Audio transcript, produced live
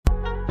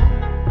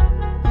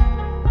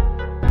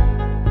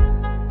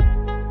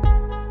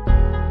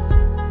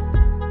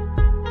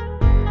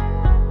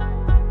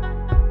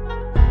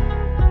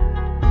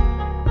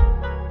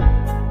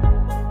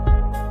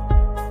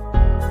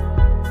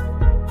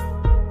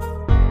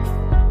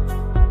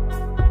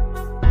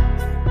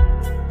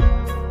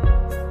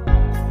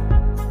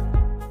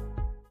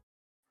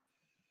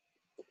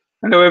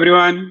Hello,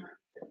 everyone.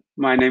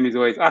 My name is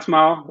Wais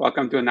Asmal.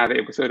 Welcome to another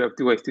episode of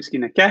Two Ways to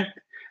Skin a Cat,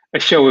 a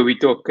show where we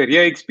talk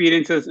career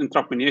experiences,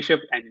 entrepreneurship,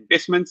 and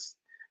investments.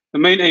 The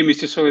main aim is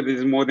to show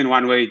there's more than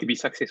one way to be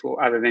successful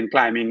other than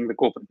climbing the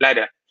corporate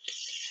ladder.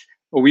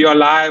 We are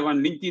live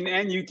on LinkedIn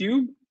and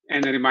YouTube,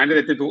 and a reminder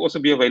that it will also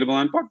be available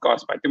on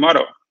podcast by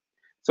tomorrow.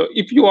 So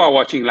if you are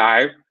watching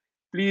live,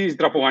 please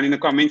drop a one in the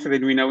comments so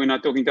that we know we're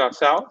not talking to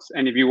ourselves.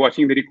 And if you're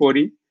watching the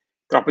recording,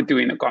 drop a two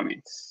in the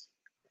comments.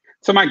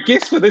 So my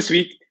guest for this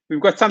week, we've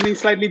got something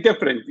slightly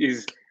different.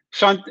 Is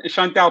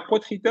Chantal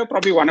Potgieter,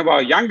 probably one of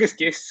our youngest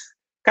guests,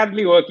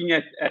 currently working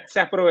at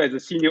Sapro as a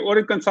senior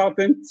audit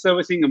consultant,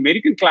 servicing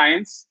American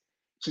clients.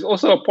 She's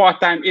also a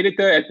part-time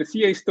editor at the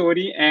CA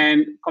Story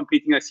and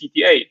completing a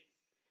CTA.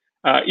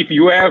 If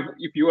you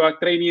are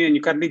training and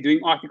you're currently doing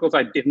articles,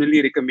 I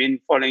definitely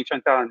recommend following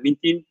Chantal on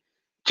LinkedIn.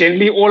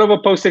 Generally, all of her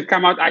posts that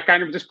come out, I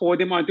kind of just forward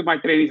them onto my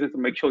trainees and to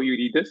make sure you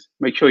read this.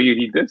 Make sure you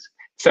read this.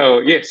 So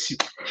yes,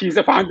 she's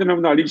a fountain of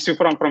knowledge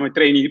from a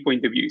trainee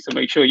point of view. So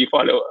make sure you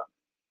follow her.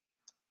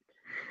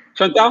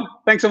 Chantal,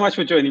 thanks so much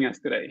for joining us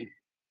today.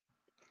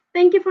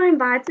 Thank you for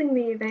inviting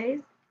me,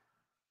 Vase.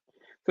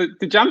 So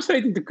to jump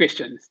straight into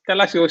questions, tell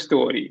us your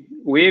story.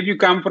 Where have you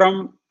come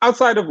from?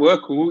 Outside of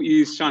work, who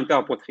is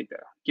Chantal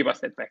Potgieter? Give us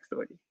that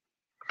backstory.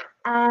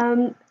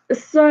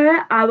 So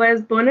I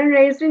was born and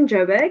raised in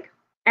Joburg,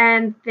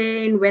 and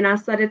then when I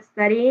started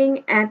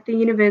studying at the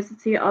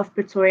University of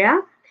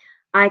Pretoria,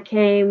 I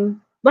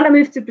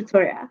moved to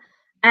Pretoria,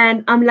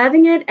 and I'm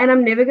loving it, and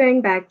I'm never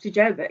going back to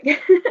Joburg.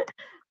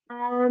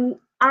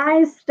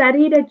 I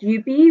studied at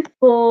UP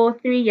for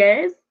 3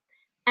 years,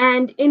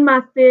 and in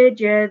my third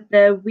year,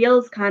 the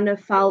wheels kind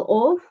of fell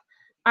off.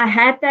 I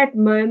had that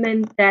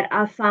moment that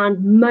I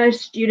found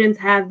most students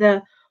have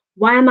the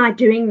why am I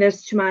doing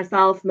this to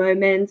myself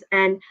moment.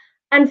 And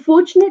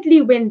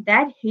unfortunately, when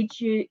that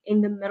hits you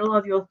in the middle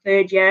of your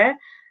third year,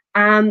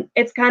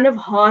 it's kind of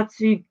hard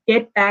to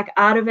get back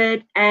out of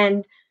it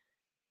and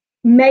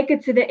make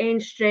it to the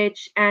end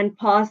stretch and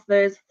pass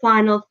those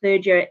final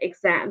third year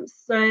exams.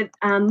 So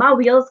my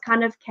wheels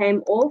kind of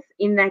came off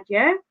in that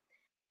year,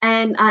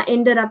 and I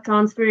ended up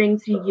transferring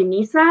to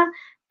UNISA,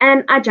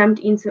 and I jumped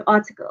into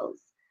articles.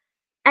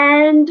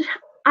 And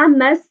I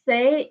must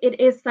say, it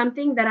is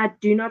something that I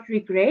do not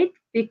regret,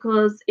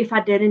 because if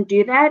I didn't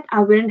do that, I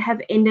wouldn't have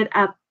ended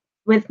up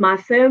with my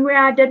firm where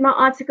I did my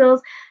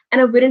articles,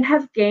 and I wouldn't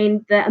have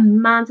gained the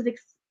amount of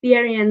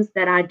experience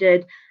that I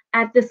did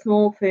at the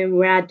small firm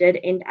where I did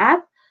end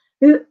up.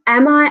 Who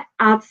am I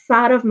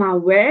outside of my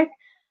work?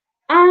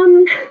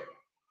 Um,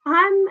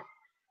 I'm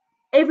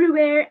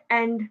everywhere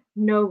and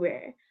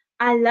nowhere.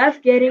 I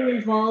love getting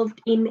involved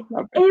in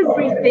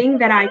everything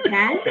that I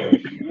can,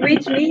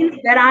 which means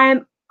that I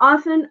am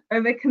often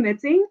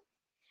overcommitting.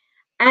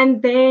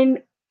 And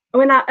then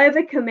when I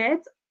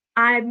overcommit,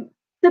 I'm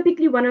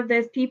typically one of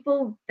those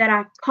people that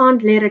I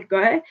can't let it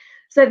go.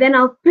 So then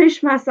I'll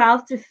push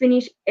myself to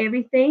finish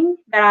everything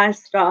that I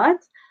start.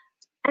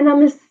 And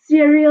I'm a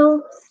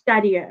serial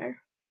studier.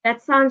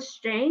 That sounds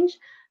strange,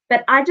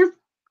 but I just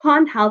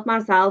can't help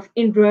myself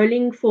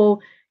enrolling for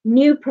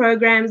new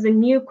programs and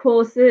new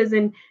courses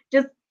and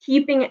just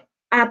keeping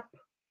up,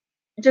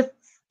 just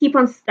keep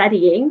on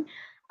studying.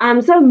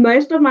 So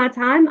most of my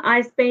time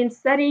I spend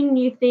studying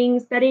new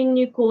things, studying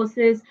new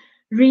courses,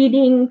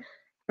 reading.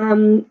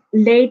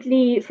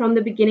 Lately, from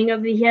the beginning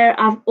of the year,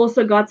 I've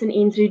also gotten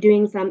into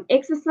doing some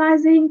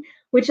exercising,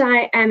 which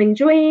I am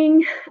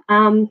enjoying.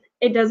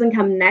 It doesn't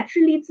come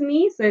naturally to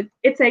me, so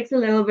it takes a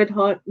little bit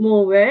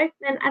more work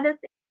than other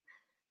things.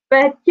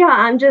 But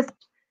yeah,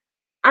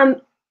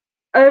 I'm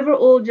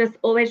overall just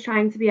always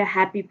trying to be a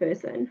happy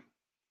person.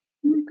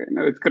 Okay,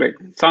 no, it's great.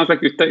 Sounds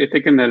like you're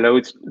taking the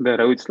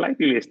road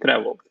slightly less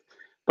traveled.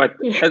 But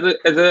Yeah.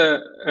 as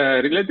a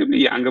relatively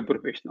younger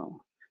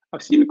professional,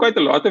 I've seen quite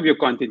a lot of your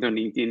content on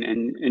LinkedIn,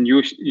 and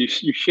you're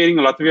sharing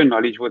a lot of your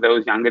knowledge with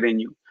those younger than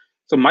you.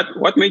 So,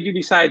 what made you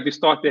decide to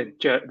start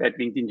that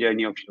LinkedIn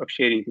journey of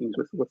sharing things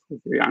with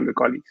your younger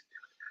colleagues?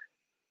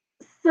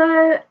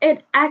 So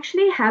it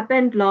actually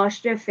happened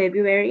last year,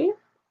 February.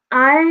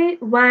 I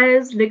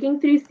was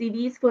looking through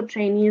CVs for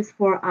trainees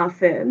for our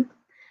firm.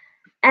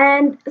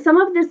 And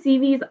some of the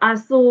CVs I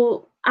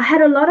saw, I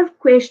had a lot of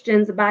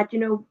questions about,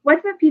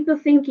 what were people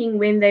thinking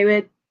when they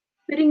were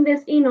putting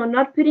this in or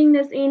not putting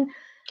this in.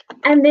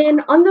 And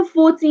then on the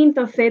 14th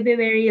of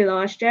February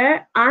last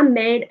year, I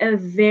made a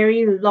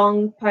very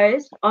long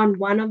post on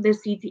one of the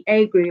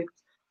CTA groups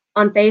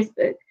on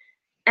Facebook.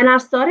 And I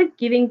started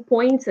giving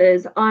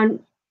pointers on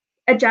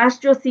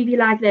adjust your CV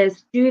like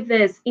this, do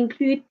this,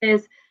 include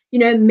this,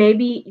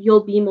 maybe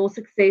you'll be more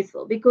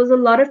successful, because a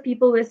lot of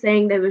people were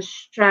saying they were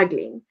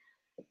struggling.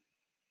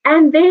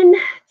 And then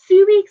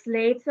 2 weeks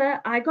later,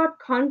 I got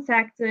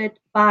contacted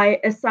by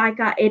a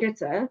Psycha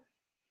editor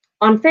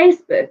on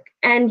Facebook,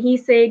 and he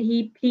said,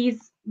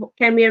 please,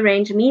 can we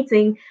arrange a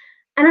meeting?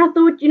 And I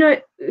thought,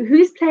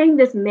 who's playing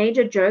this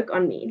major joke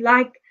on me?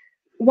 Like,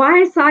 why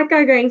is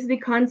Psycha going to be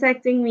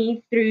contacting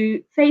me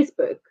through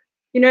Facebook?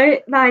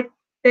 Like,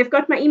 they've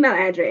got my email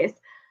address.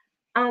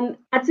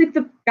 I took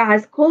the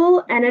guy's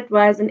call, and it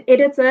was an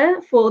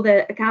editor for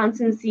the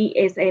Accountancy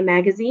SA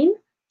magazine.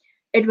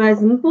 It was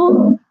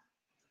Mpo,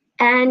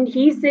 and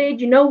he said,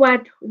 "You know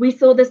what? We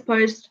saw this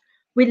post.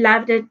 We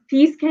loved it.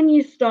 Please, can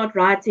you start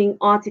writing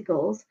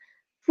articles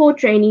for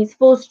trainees,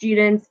 for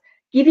students,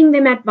 giving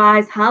them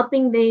advice,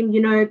 helping them,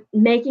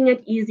 making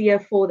it easier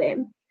for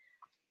them."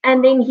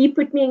 And then he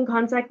put me in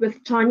contact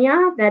with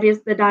Tanya, that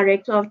is the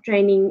director of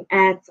training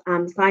at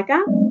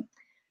SAICA.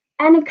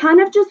 And it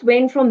kind of just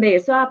went from there.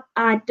 So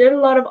I did a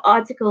lot of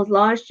articles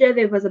last year.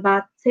 There was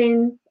about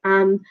 10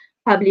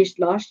 published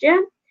last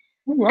year.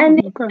 Oh, wow, And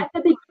then okay.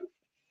 at the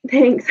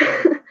thanks.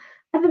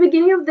 At the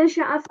beginning of this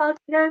year, I felt,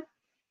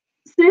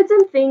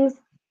 certain things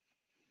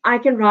I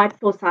can write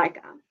for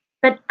SAICA,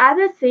 but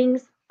other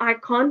things I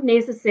can't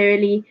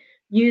necessarily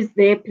use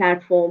their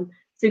platform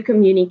to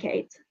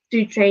communicate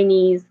to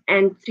trainees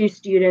and to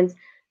students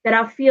that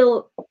I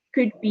feel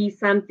could be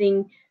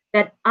something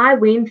that I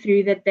went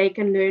through that they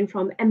can learn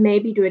from and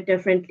maybe do it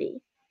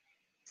differently.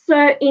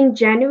 So in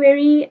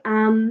January,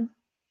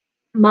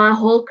 my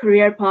whole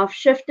career path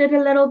shifted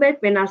a little bit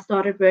when I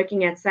started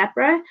working at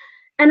SAPRA.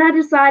 And I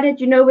decided,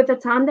 with the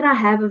time that I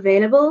have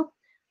available,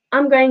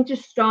 I'm going to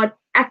start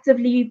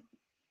actively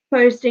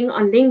posting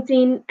on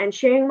LinkedIn and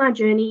sharing my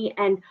journey.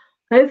 And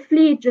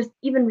hopefully, it just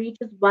even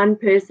reaches one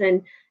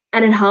person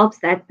and it helps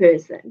that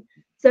person.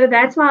 So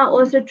that's why I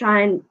also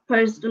try and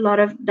post a lot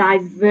of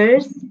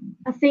diverse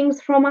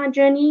things from my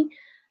journey,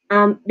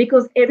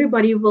 because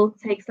everybody will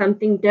take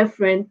something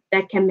different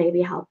that can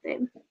maybe help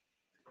them.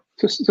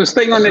 So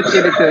staying on that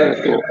editor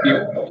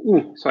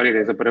talk, sorry,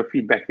 there's a bit of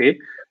feedback there.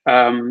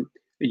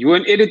 You were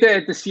an editor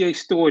at the CA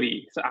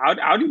Story. So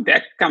how did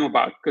that come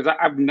about? Because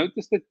I've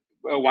noticed that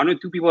one or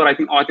two people are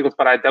writing articles,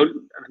 but I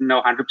don't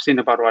know 100%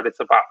 about what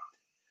it's about.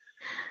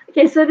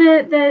 Okay, so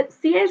the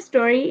CA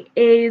Story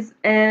is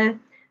a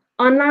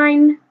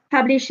online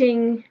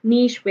publishing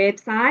niche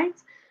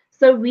website.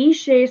 So we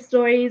share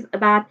stories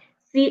about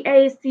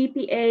CAs,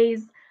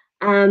 CPAs,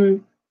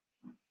 um,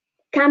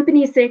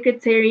 company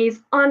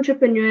secretaries,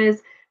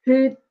 entrepreneurs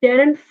who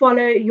didn't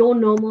follow your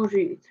normal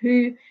route,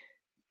 who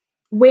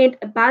went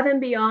above and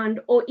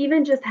beyond, or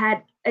even just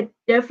had a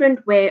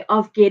different way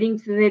of getting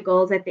to their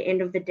goals at the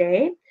end of the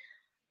day.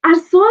 I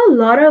saw a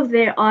lot of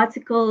their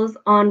articles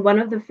on one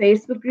of the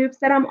Facebook groups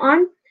that I'm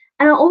on,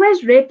 and I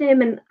always read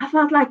them, and I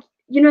felt like,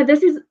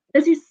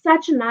 this is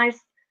such a nice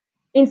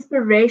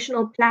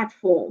inspirational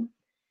platform.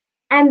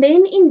 And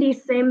then in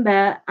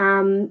December,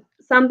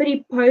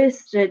 somebody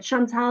posted,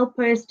 Chantal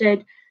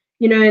posted,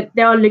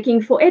 they are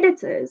looking for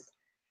editors.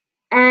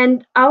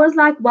 And I was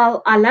like,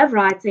 well, I love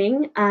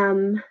writing,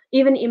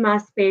 even in my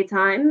spare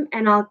time,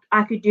 and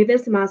I could do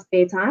this in my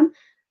spare time.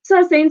 So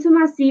I sent her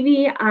my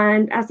CV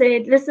and I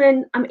said,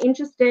 listen, I'm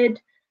interested.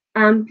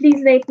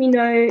 Please let me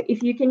know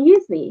if you can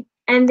use me.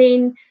 And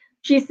then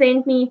she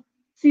sent me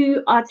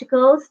 2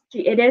 articles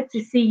to edit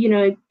to see,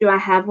 do I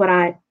have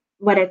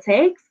what it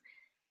takes.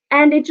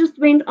 And it just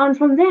went on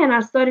from there. And I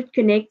started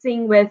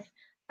connecting with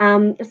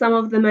some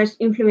of the most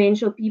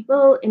influential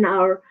people in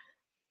our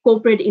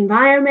corporate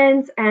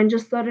environment and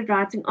just started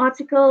writing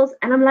articles,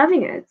 and I'm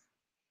loving it.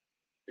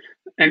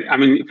 And I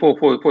mean, for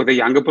the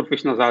younger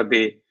professionals out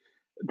there,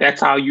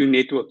 that's how you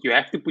network. You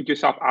have to put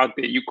yourself out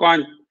there. You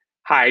can't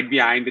hide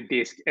behind the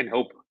desk and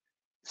hope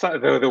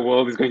the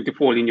world is going to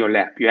fall in your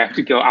lap. You have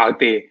to go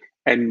out there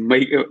and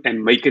make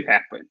it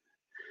happen.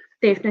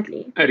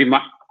 Definitely.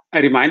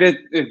 A reminder: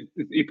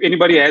 if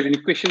anybody has any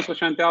questions for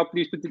Chantal,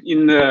 please put it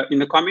in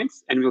the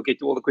comments, and we'll get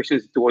to all the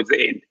questions towards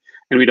the end.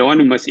 And we don't want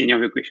to miss any of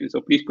your questions,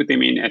 so please put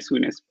them in as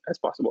soon as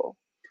possible.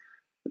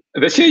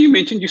 This year, you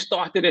mentioned you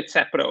started at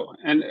SAPRO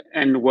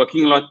and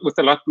working with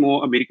a lot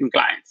more American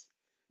clients.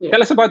 Yes.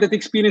 Tell us about that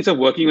experience of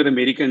working with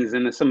Americans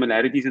and the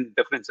similarities and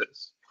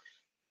differences.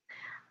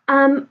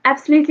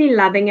 Absolutely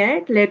loving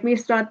it. Let me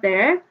start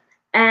there.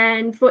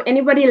 And for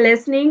anybody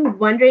listening,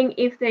 wondering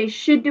if they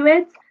should do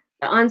it,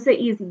 the answer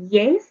is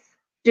yes,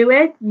 do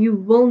it. You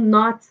will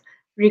not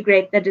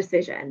regret the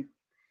decision.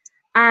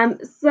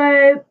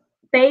 So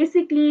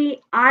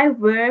basically, I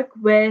work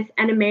with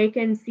an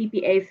American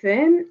CPA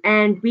firm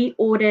and we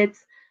audit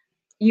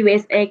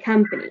USA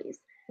companies.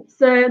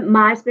 So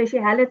my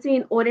specialty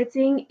in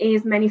auditing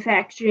is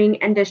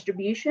manufacturing and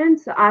distribution.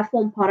 So I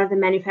form part of the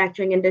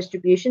manufacturing and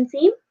distribution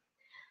team.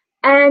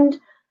 And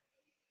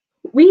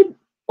we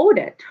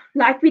audit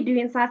like we do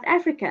in South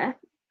Africa.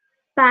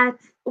 But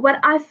what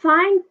I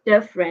find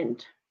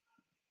different,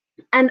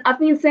 and I've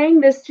been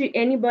saying this to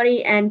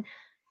anybody, and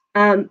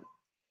um,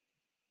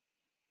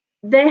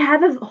 they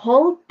have a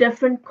whole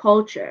different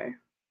culture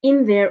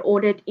in their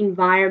audit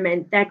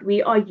environment that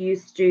we are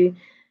used to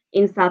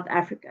in South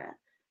Africa.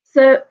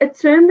 So, a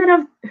term that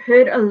I've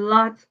heard a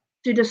lot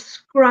to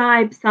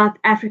describe South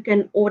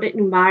African audit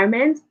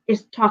environment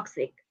is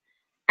toxic.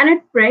 And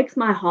it breaks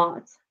my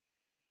heart.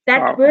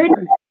 That Wow. word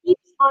Okay.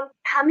 keeps on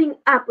coming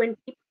up when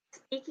people are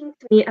speaking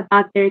to me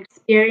about their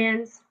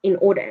experience in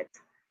audit.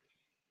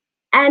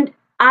 And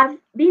I've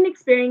been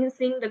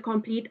experiencing the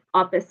complete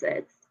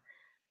opposites.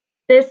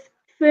 This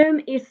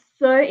firm is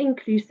so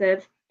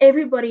inclusive.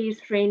 Everybody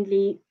is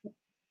friendly.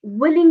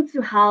 willing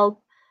to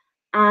help,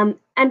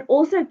 and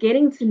also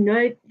getting to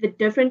know the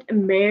different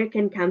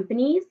American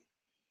companies.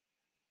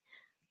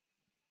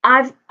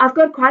 I've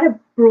got quite a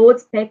broad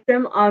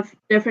spectrum of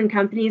different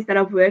companies that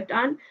I've worked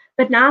on,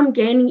 but now I'm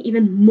gaining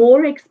even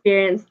more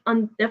experience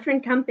on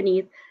different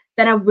companies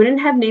that I wouldn't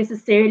have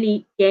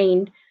necessarily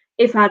gained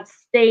if I'd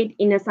stayed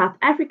in a South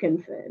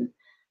African firm.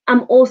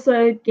 I'm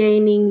also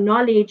gaining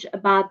knowledge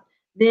about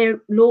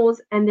their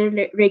laws and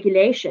their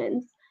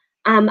regulations.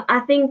 I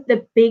think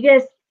the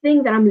biggest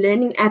thing that I'm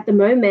learning at the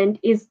moment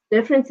is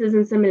differences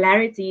and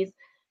similarities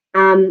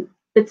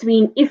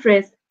between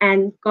IFRS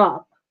and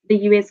GARP, the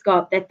US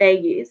GARP that they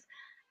use.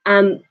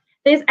 Um,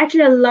 there's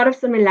actually a lot of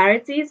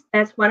similarities.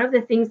 That's one of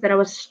the things that I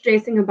was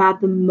stressing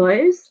about the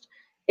most,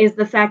 is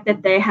the fact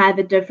that they have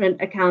a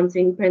different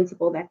accounting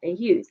principle that they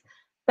use.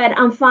 But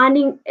I'm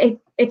finding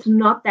it's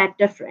not that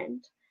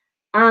different.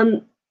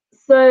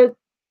 So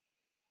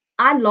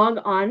I log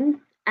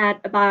on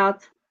at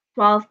about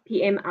 12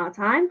 p.m. our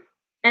time,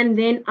 and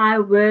then I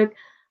work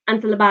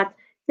until about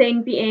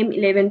 10 p.m.,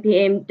 11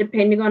 p.m.,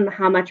 depending on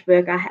how much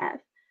work I have.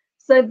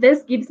 So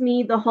this gives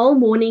me the whole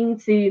morning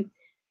to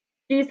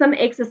do some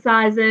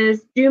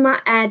exercises, do my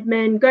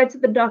admin, go to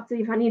the doctor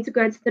if I need to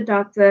go to the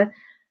doctor,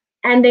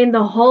 and then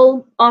the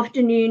whole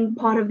afternoon,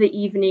 part of the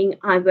evening,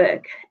 I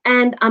work.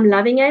 And I'm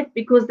loving it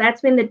because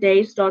that's when the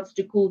day starts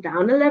to cool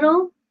down a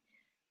little.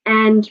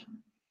 And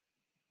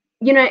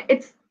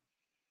it's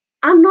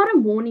I'm not a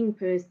morning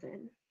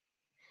person.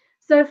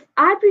 So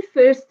I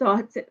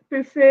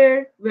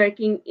prefer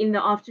working in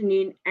the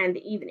afternoon and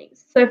the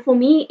evenings. So for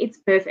me, it's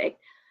perfect.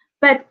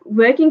 But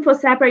working for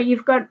SAPRA,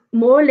 you've got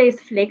more or less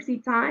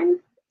flexi time.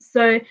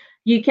 So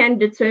you can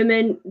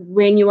determine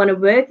when you want to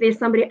work. There's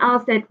somebody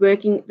else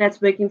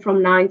that's working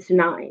from 9 to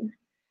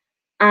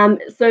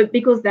 9. So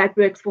because that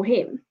works for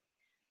him.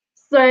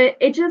 So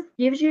it just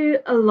gives you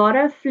a lot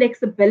of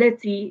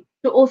flexibility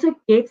to also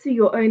get to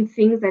your own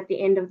things at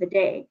the end of the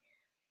day.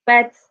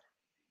 But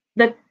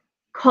the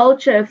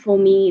culture for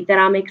me that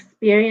I'm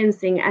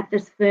experiencing at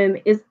this firm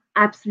is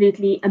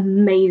absolutely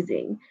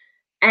amazing.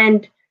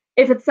 And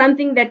if it's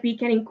something that we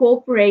can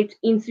incorporate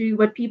into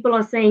what people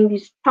are saying,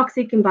 these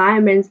toxic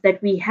environments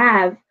that we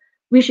have,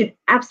 we should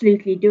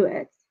absolutely do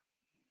it.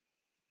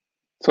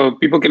 So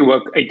people can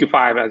work 8 to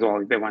 5 as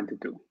well if they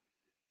wanted to.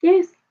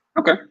 Yes.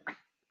 Okay.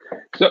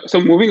 So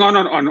moving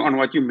on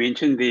what you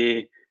mentioned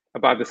there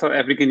about the South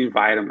African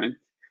environment.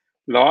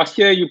 Last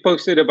year you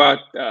posted about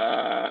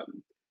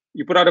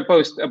you put out a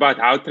post about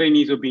how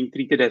trainees were being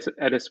treated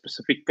at a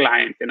specific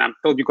client, and I'm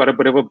told you got a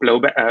bit of a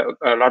blowback,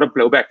 a lot of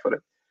blowback for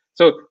it.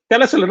 So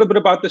tell us a little bit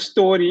about the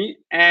story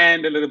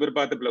and a little bit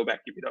about the blowback,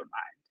 if you don't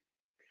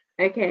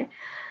mind. Okay.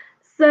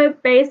 So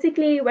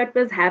basically, what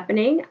was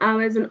happening, I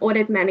was an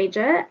audit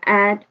manager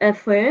at a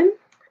firm,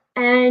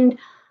 and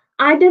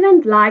I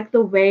didn't like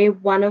the way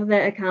one of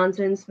the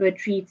accountants were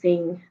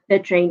treating the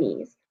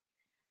trainees.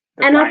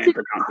 The client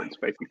accountants,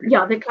 basically.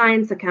 Yeah, the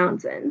client's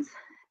accountants.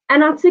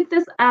 And I took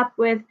this up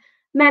with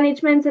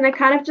management, and I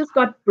kind of just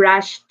got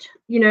brushed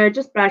away,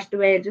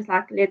 just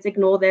like, let's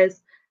ignore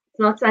this. It's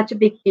not such a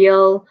big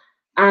deal.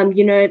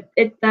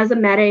 It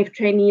doesn't matter if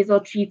trainees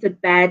are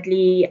treated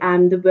badly.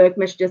 The work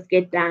must just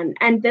get done.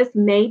 And this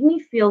made me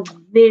feel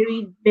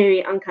very,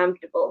 very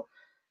uncomfortable.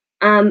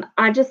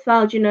 I just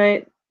felt,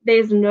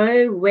 there's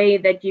no way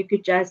that you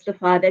could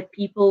justify that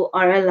people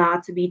are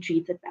allowed to be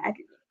treated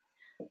badly.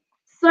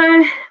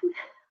 So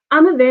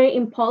I'm a very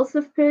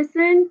impulsive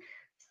person.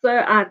 So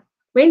I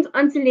went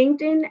onto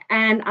LinkedIn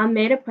and I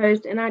made a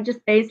post, and I just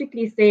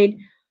basically said,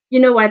 you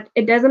know what,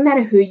 it doesn't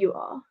matter who you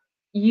are.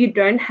 You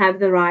don't have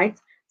the right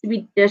to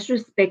be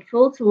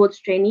disrespectful towards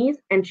trainees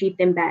and treat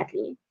them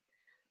badly.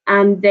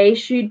 They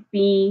should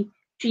be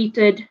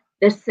treated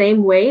the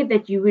same way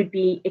that you would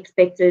be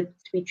expected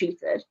to be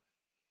treated.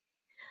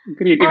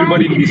 Great.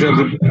 Everybody deserves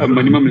a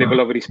minimum level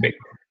of respect.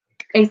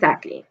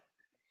 Exactly.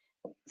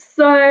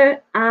 So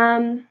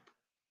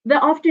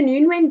the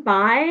afternoon went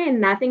by and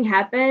nothing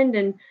happened,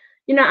 and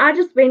I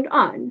just went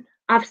on.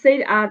 I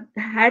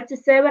had to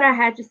say what I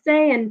had to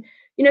say, and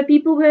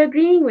people were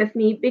agreeing with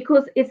me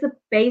because it's a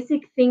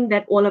basic thing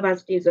that all of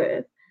us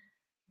deserve.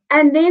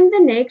 And then the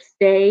next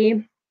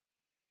day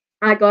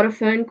I got a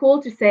phone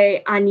call to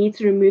say I need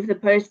to remove the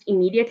post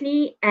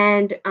immediately,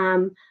 and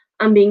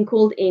I'm being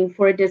called in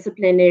for a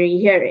disciplinary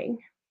hearing.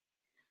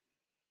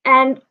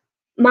 And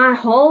my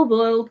whole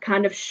world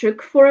kind of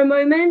shook for a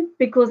moment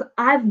because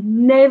I've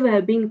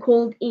never been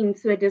called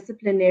into a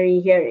disciplinary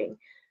hearing.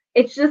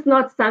 It's just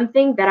not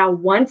something that I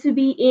want to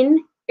be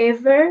in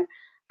ever.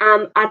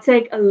 I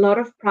take a lot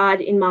of pride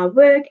in my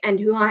work and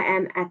who I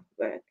am at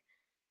work.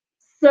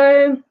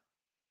 So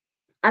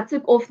I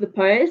took off the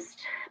post,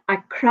 I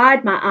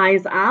cried my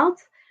eyes out,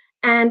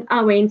 and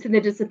I went to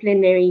the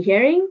disciplinary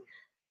hearing.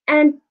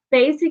 And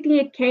basically,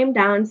 it came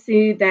down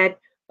to that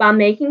by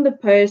making the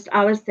post,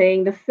 I was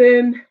saying the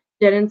firm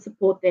didn't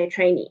support their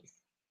trainees.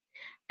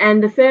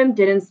 And the firm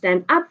didn't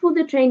stand up for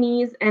the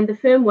trainees, and the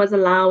firm was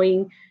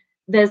allowing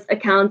this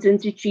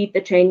accountant to treat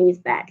the trainees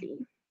badly.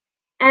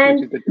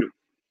 And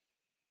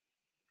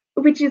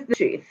which is the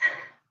truth.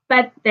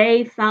 but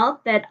they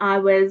felt that I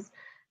was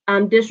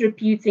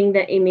disreputing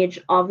the image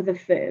of the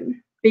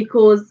firm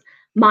because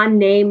my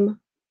name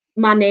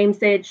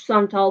said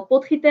Chantal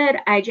Potgieter,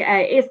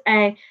 AGA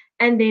SA,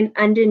 and then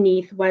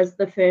underneath was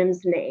the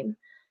firm's name.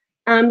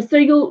 So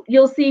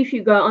you'll see if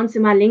you go onto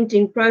my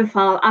LinkedIn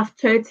profile, I've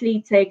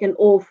totally taken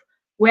off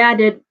where I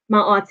did my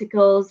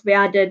articles,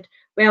 where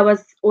I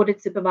was audit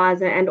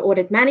supervisor and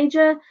audit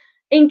manager,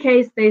 in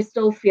case they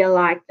still feel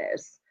like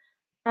this.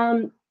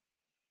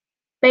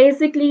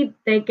 Basically,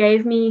 they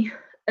gave me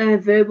a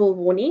verbal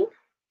warning,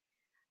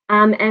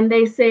 and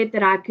they said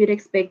that I could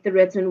expect the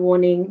written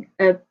warning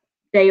a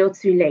day or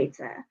two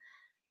later.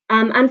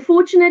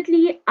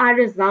 Unfortunately, I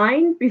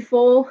resigned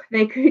before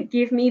they could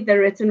give me the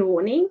written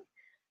warning.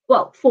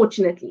 Well,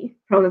 fortunately,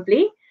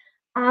 probably.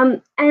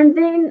 And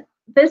then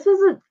this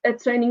was a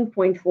turning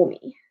point for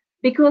me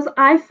because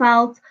I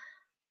felt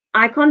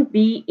I can't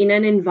be in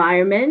an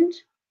environment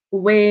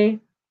where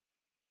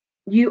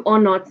you are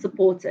not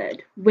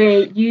supported,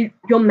 where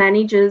your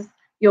managers,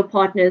 your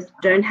partners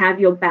don't have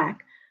your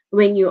back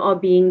when you are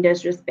being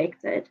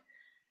disrespected.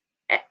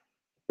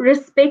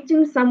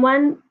 Respecting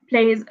someone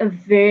plays a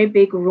very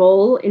big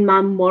role in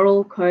my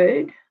moral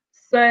code.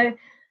 So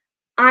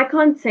I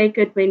can't take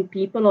it when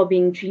people are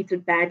being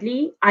treated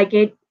badly.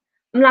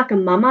 I'm like a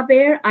mama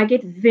bear. I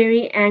get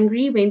very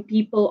angry when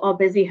people are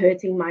busy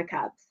hurting my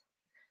cubs.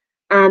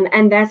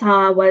 And that's how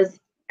I was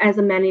as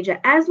a manager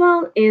as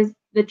well, is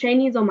the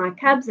trainees are my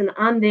cubs and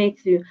I'm there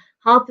to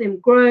help them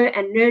grow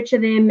and nurture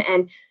them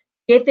and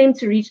get them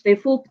to reach their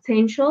full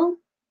potential.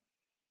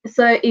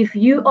 So if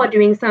you are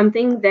doing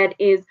something that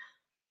is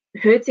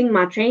hurting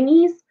my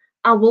trainees,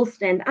 I will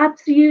stand up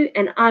to you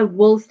and I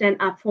will stand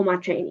up for my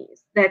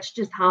trainees. That's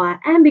just how I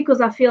am because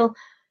I feel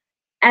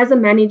as a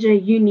manager,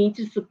 you need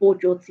to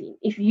support your team.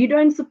 If you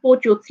don't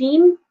support your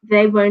team,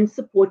 they won't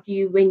support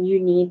you when you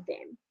need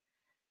them.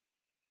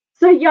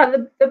 So, yeah,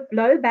 the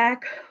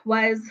blowback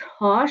was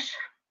harsh,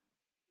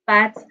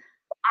 but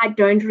I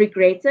don't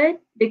regret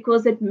it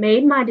because it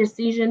made my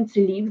decision to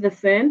leave the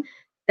firm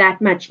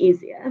that much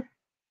easier.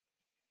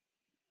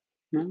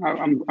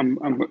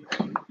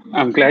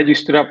 I'm glad you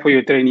stood up for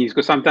your trainees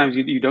because sometimes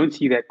you don't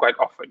see that quite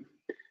often.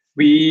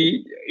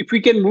 If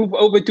we can move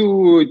over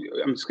to,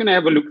 I'm just going to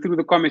have a look through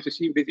the comments to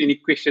see if there's any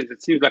questions.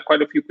 It seems like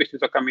quite a few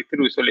questions are coming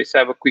through, so let's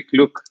have a quick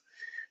look.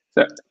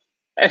 So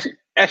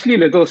Ashley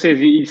Little says,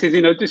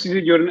 he notices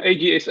that you're an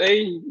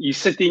AGSA, he's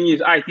sitting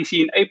his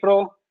ITC in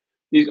April.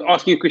 He's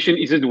asking a question,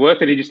 is it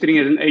worth registering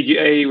as an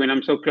AGA when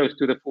I'm so close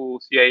to the full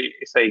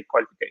CASA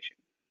qualification?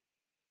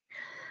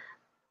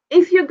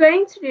 If you're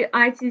going to do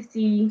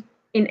ITC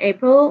in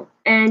April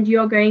and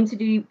you're going to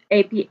do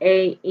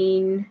APA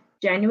in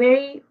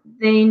January,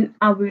 then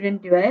I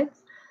wouldn't do it.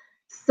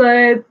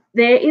 So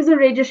there is a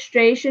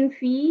registration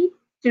fee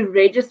to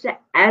register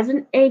as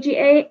an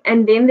AGA,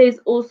 and then there's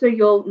also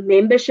your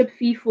membership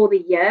fee for the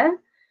year.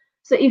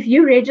 So if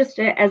you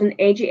register as an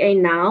AGA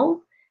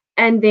now,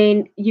 and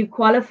then you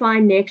qualify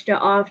next year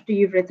after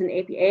you've written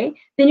APA,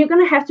 then you're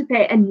going to have to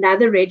pay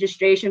another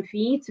registration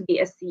fee to be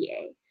a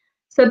CA.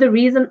 So the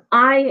reason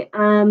I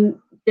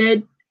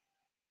did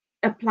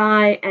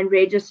apply and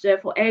register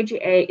for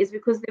AGA is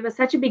because there was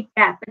such a big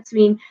gap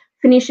between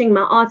finishing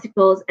my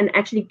articles and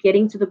actually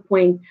getting to the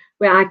point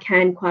where I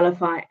can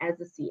qualify as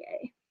a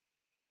CA.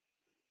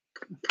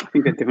 I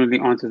think that definitely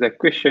answers that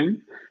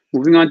question.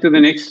 Moving on to the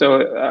next,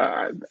 so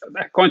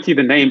I can't see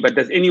the name, but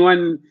does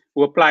anyone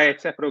who apply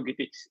at SAPRO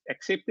get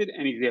accepted,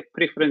 and is there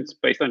preference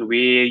based on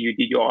where you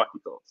did your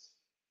articles?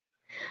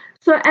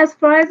 So as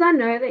far as I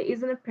know, there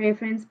isn't a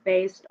preference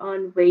based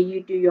on where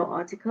you do your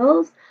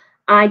articles.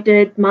 I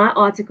did my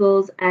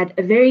articles at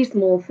a very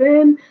small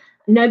firm.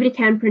 Nobody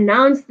can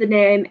pronounce the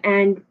name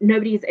and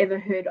nobody's ever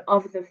heard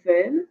of the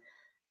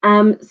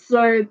firm.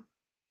 So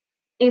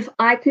if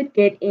I could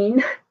get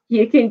in,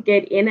 you can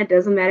get in. It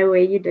doesn't matter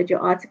where you did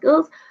your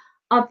articles.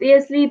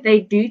 Obviously,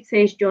 they do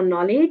test your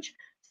knowledge.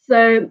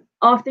 So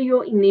after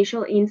your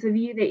initial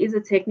interview, there is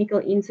a technical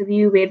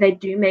interview where they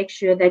do make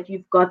sure that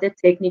you've got the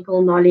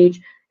technical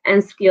knowledge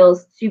and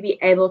skills to be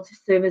able to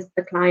service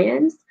the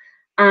clients.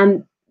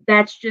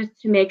 That's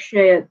just to make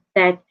sure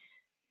that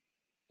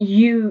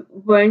you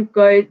won't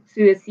go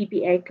to a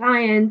CPA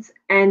client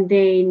and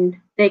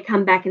then they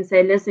come back and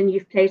say, listen,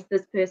 you've placed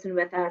this person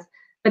with us,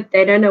 but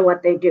they don't know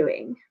what they're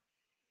doing.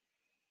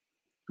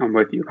 I'm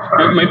with you.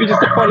 Maybe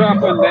just to follow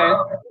up on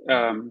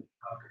that,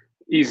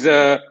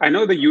 I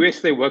know the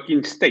US, they work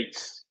in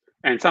states,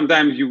 and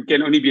sometimes you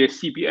can only be a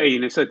CPA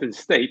in a certain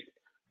state.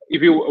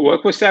 If you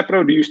work for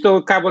SAPRO, do you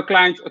still cover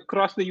clients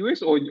across the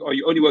US, or are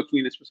you only working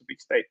in a specific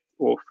state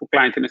or for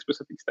clients in a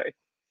specific state?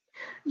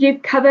 You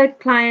cover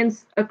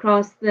clients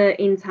across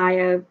the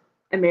entire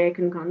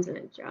American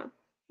continent, yeah.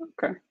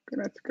 Okay,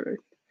 that's great.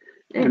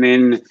 And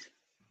then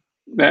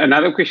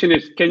another question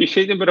is, can you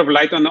shed a bit of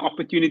light on the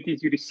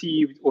opportunities you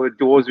received or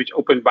doors which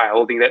opened by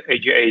holding that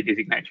AGA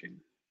designation?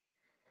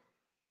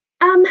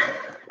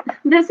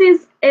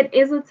 It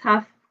is a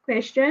tough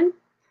question.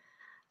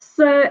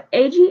 So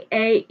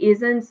AGA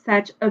isn't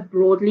such a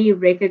broadly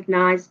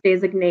recognized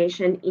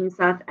designation in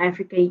South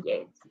Africa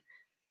yet.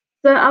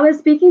 So I was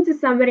speaking to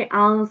somebody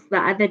else the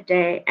other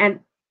day, and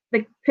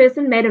the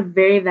person made a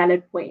very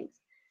valid point.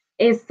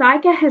 Is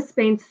Saika has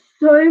spent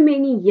so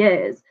many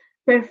years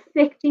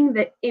perfecting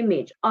the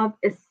image of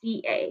a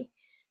CA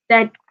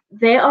that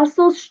they are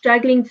still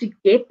struggling to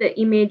get the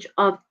image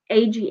of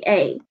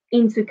AGA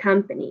into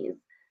companies.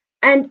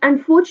 And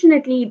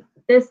unfortunately,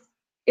 this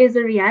is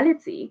a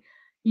reality.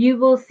 You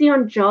will see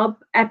on job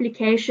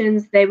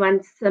applications they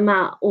want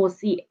SIMA or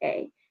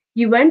CA.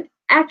 You won't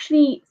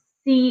actually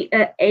see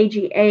a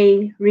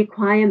AGA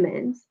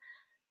requirements,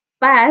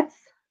 but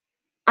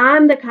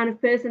I'm the kind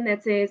of person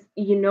that says,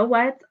 you know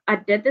what, I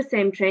did the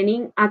same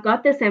training, I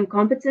got the same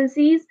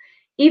competencies.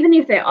 Even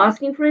if they're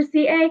asking for a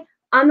CA,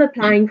 I'm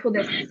applying for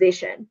this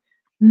position.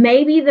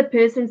 Maybe the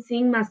person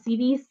seeing my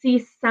CV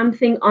sees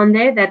something on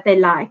there that they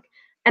like,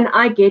 and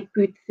I get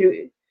put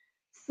through.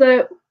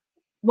 So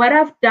what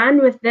I've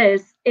done with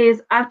this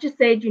is I've just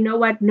said, you know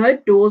what, no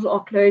doors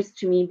are closed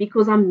to me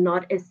because I'm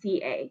not a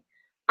CA.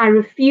 I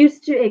refuse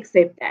to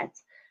accept that.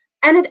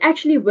 And it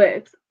actually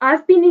works.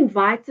 I've been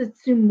invited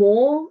to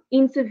more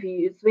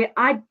interviews where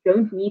I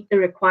don't meet the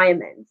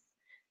requirements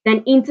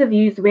than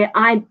interviews where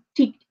I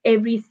ticked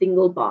every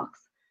single box.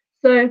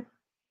 So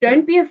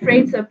don't be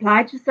afraid to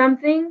apply to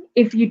something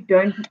if you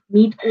don't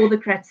meet all the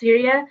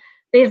criteria.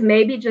 There's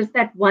maybe just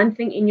that one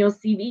thing in your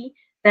CV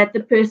that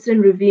the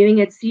person reviewing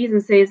it sees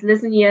and says,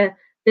 listen here,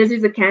 this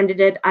is a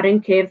candidate. I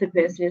don't care if the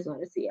person is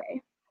not a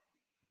CA.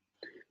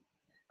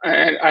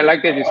 I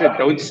like that you said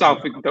don't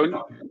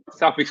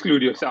self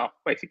exclude yourself.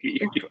 Basically,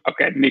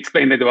 okay, I didn't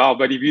explain that well,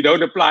 but if you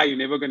don't apply, you're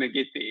never going to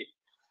get there.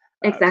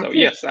 Exactly. So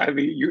yes, I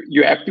mean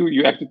you have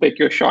to take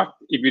your shot.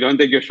 If you don't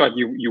take your shot,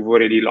 you've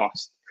already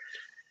lost.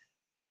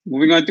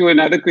 Moving on to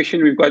another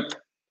question, we've got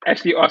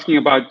Ashley asking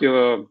about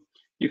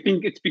you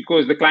think it's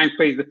because the client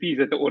pays the fees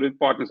that the audit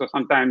partners or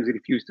sometimes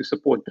refuse to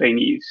support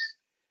trainees.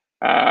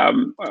 Let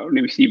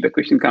me see if the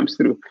question comes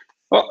through.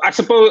 Well, I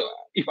suppose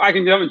if I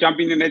can jump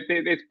in, and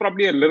there's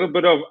probably a little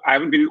bit of, I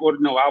haven't been in audit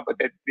in a while, but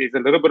there's a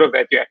little bit of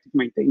that. You have to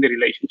maintain the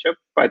relationship,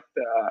 but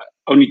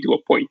only to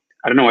a point.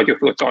 I don't know what your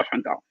thoughts are,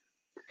 Chantal.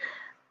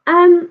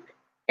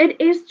 It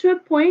is to a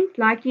point,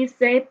 like you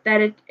said,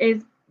 that it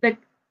is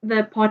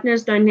the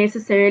partners don't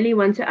necessarily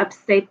want to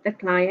upset the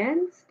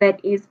clients that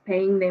is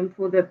paying them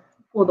for the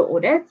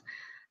audit.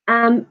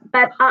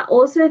 But I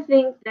also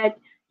think that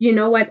you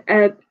know what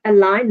a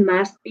line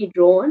must be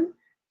drawn.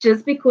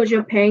 Just because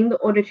you're paying the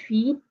audit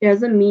fee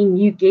doesn't mean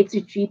you get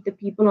to treat the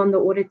people on the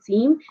audit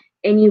team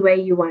any way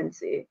you want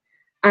to.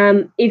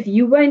 If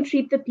you won't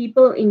treat the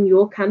people in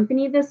your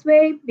company this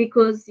way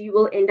because you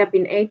will end up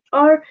in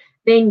HR,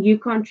 then you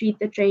can't treat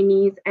the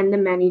trainees and the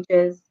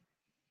managers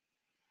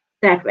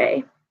that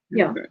way.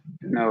 Yeah.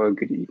 No,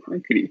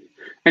 agree.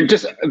 And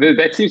just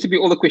that seems to be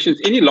all the questions.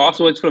 Any last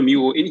words from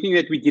you or anything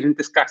that we didn't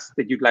discuss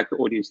that you'd like the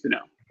audience to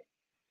know?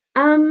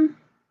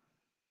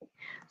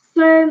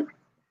 So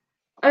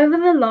over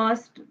the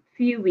last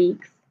few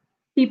weeks,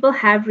 people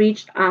have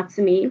reached out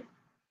to me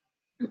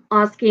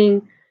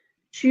asking,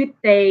 should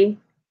they're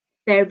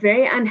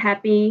very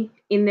unhappy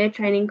in their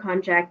training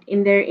contract,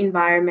 in their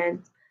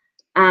environment,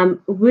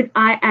 would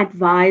I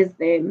advise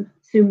them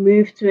to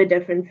move to a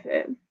different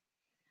firm?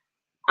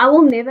 I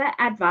will never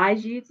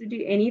advise you to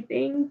do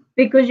anything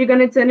because you're going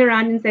to turn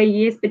around and say,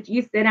 yes, but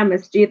you said I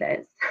must do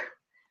this.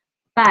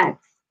 But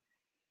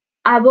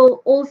I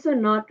will also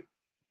not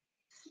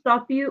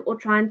stop you or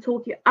try and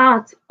talk you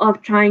out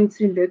of trying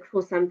to look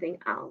for something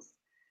else.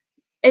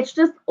 It's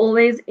just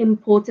always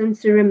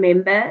important to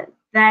remember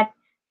that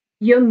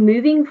you're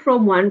moving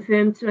from one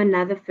firm to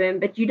another firm,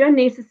 but you don't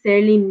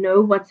necessarily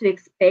know what to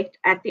expect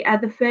at the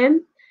other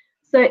firm.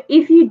 So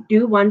if you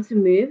do want to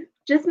move,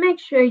 just make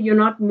sure you're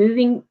not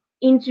moving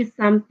into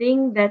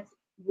something that's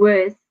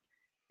worse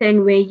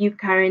than where you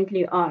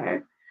currently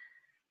are.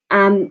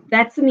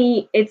 That to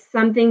me, it's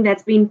something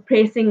that's been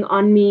pressing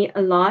on me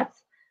a lot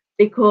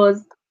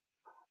because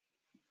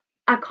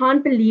I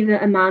can't believe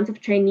the amount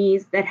of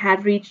trainees that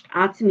have reached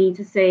out to me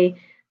to say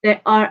they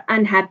are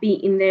unhappy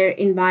in their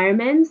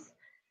environments.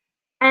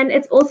 And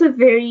it's also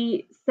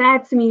very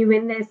sad to me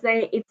when they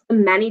say it's the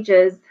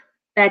managers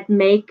that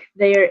make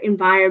their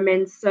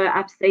environments so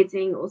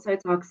upsetting or so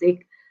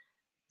toxic.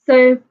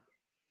 So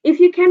if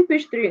you can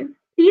push through,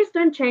 please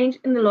don't change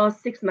in the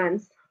last 6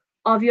 months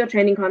of your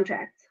training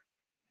contract.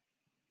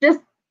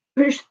 Just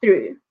push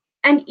through.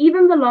 And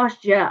even the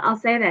last year, I'll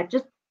say that,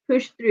 just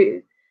push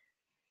through.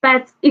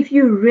 But if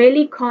you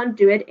really can't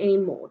do it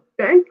anymore,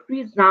 don't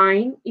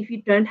resign if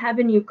you don't have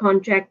a new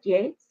contract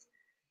yet.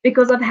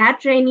 Because I've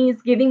had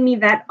trainees giving me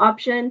that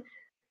option.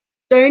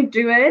 Don't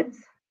do it.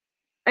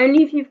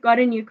 Only if you've got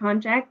a new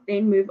contract,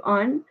 then move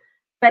on.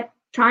 But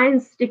try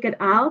and stick it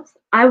out.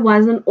 I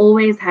wasn't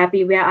always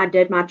happy where I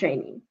did my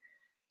training.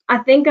 I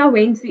think I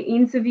went to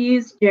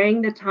interviews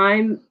during the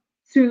time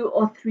 2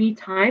 or 3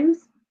 times.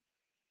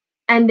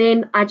 And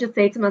then I just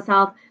say to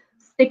myself,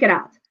 stick it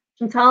out.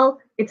 Chantal,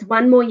 it's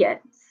 1 more year.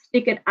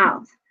 Stick it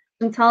out.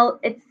 Chantal,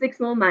 it's 6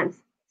 more months.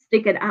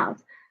 Stick it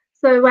out.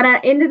 So what I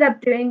ended up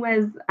doing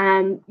was,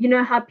 you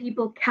know how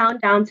people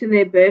count down to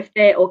their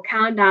birthday or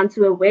count down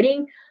to a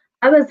wedding?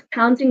 I was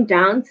counting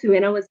down to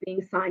when I was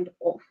being signed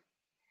off.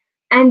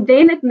 And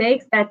then it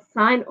makes that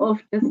sign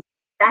off just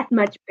that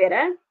much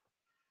better.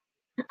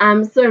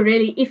 So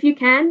really, if you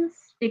can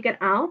stick it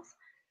out,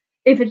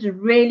 if it's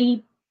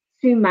really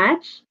too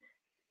much,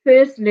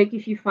 first look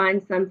if you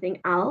find something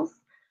else.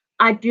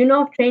 I do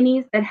know of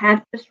trainees that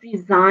have just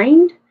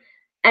resigned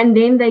and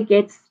then they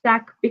get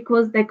stuck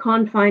because they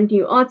can't find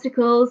new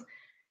articles.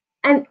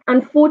 And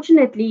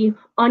unfortunately,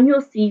 on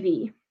your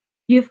CV,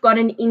 you've got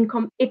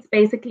it's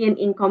basically an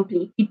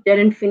incomplete. You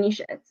didn't finish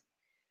it.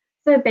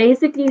 So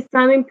basically,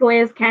 some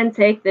employers can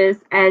take this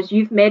as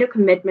you've made a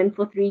commitment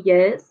for 3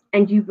 years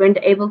and you weren't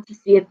able to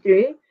see it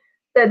through.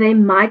 So they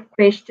might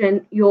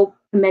question your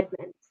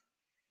commitment.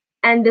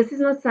 And this is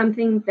not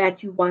something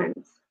that you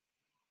want.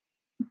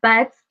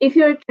 But if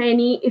you're a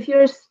trainee, if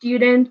you're a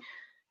student,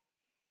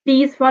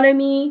 please follow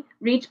me,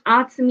 reach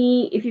out to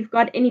me if you've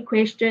got any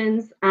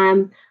questions.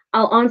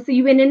 I'll answer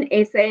you in an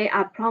essay,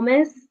 I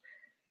promise.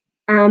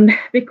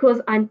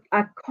 Because I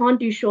can't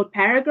do short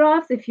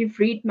paragraphs. If you've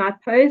read my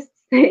posts,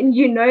 then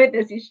you know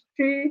this is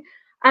true.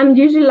 I'm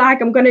usually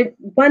like, I'm going to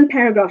one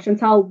paragraph,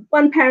 Chantal,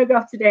 one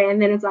paragraph today,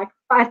 and then it's like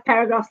 5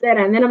 paragraphs later,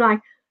 and then I'm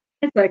like,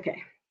 it's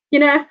okay. You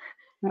know,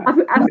 I've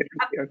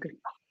Okay.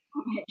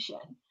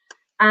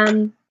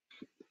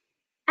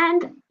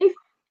 And if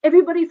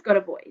everybody's got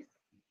a voice,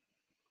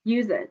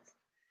 use it.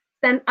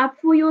 Stand up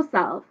for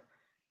yourself.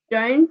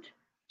 Don't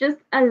just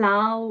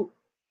allow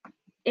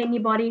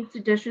anybody to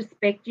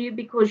disrespect you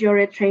because you're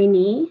a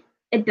trainee.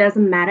 It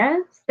doesn't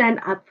matter.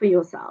 Stand up for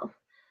yourself.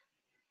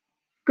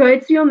 Go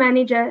to your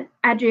manager,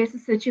 address the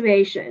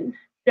situation.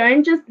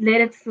 Don't just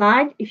let it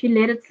slide. If you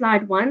let it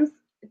slide once,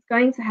 it's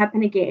going to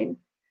happen again.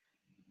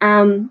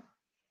 And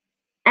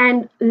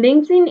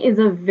LinkedIn is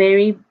a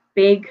very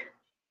big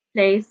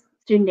place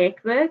to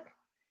network.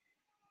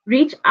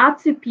 Reach out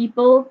to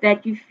people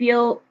that you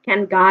feel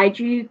can guide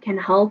you, can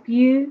help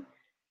you.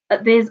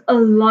 There's a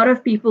lot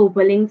of people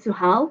willing to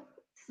help.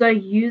 So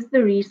use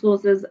the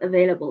resources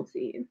available to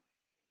you.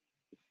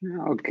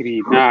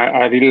 Agreed. No,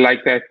 I really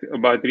like that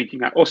about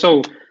reaching out.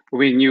 Also,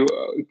 when you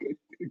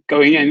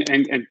going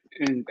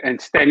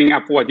and standing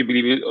up for what you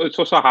believe in, it's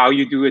also how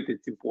you do it.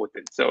 It's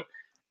important. So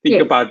think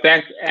Yes. about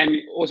that.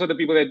 And also the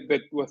people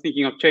that were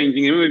thinking of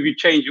changing. Remember, if you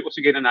change, you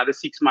also get another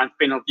 6-month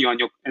penalty on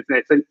your.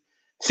 That's a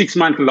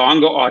 6-month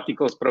longer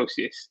articles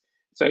process.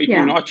 So if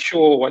you're not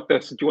sure what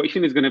the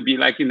situation is going to be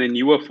like in the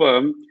newer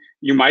firm,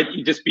 you might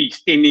just be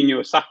extending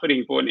your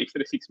suffering for an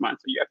extra 6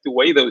 months. So you have to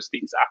weigh those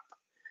things up.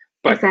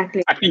 But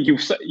exactly. I think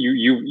you've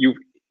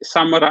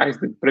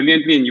summarized it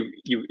brilliantly, and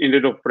you've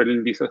ended up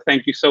brilliantly. So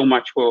thank you so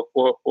much for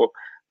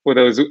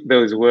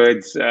those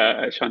words,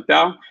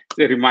 Chantal. It's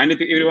a reminder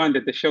to everyone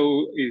that the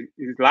show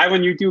is live on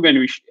YouTube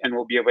and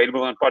will be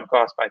available on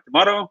podcast by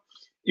tomorrow.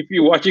 If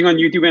you're watching on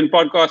YouTube and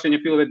podcast and you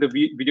feel that the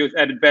videos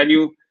added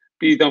value,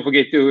 please don't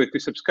forget to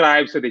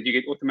subscribe so that you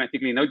get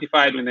automatically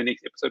notified when the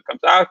next episode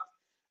comes out.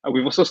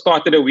 We've also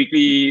started a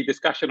weekly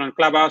discussion on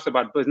Clubhouse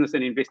about business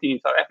and investing in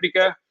South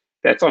Africa.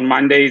 That's on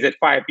Mondays at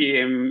 5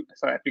 p.m.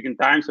 South African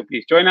time, so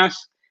please join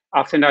us.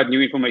 I'll send out new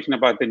information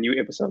about the new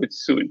episodes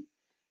soon.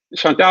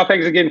 Chantal,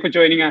 thanks again for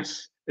joining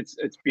us. It's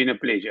been a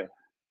pleasure.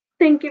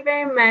 Thank you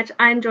very much.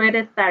 I enjoyed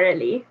it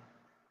thoroughly.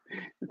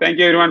 Thank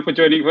you everyone for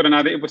joining for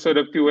another episode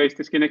of Two Ways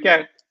to Skin a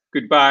Cat.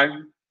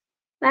 Goodbye.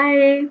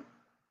 Bye.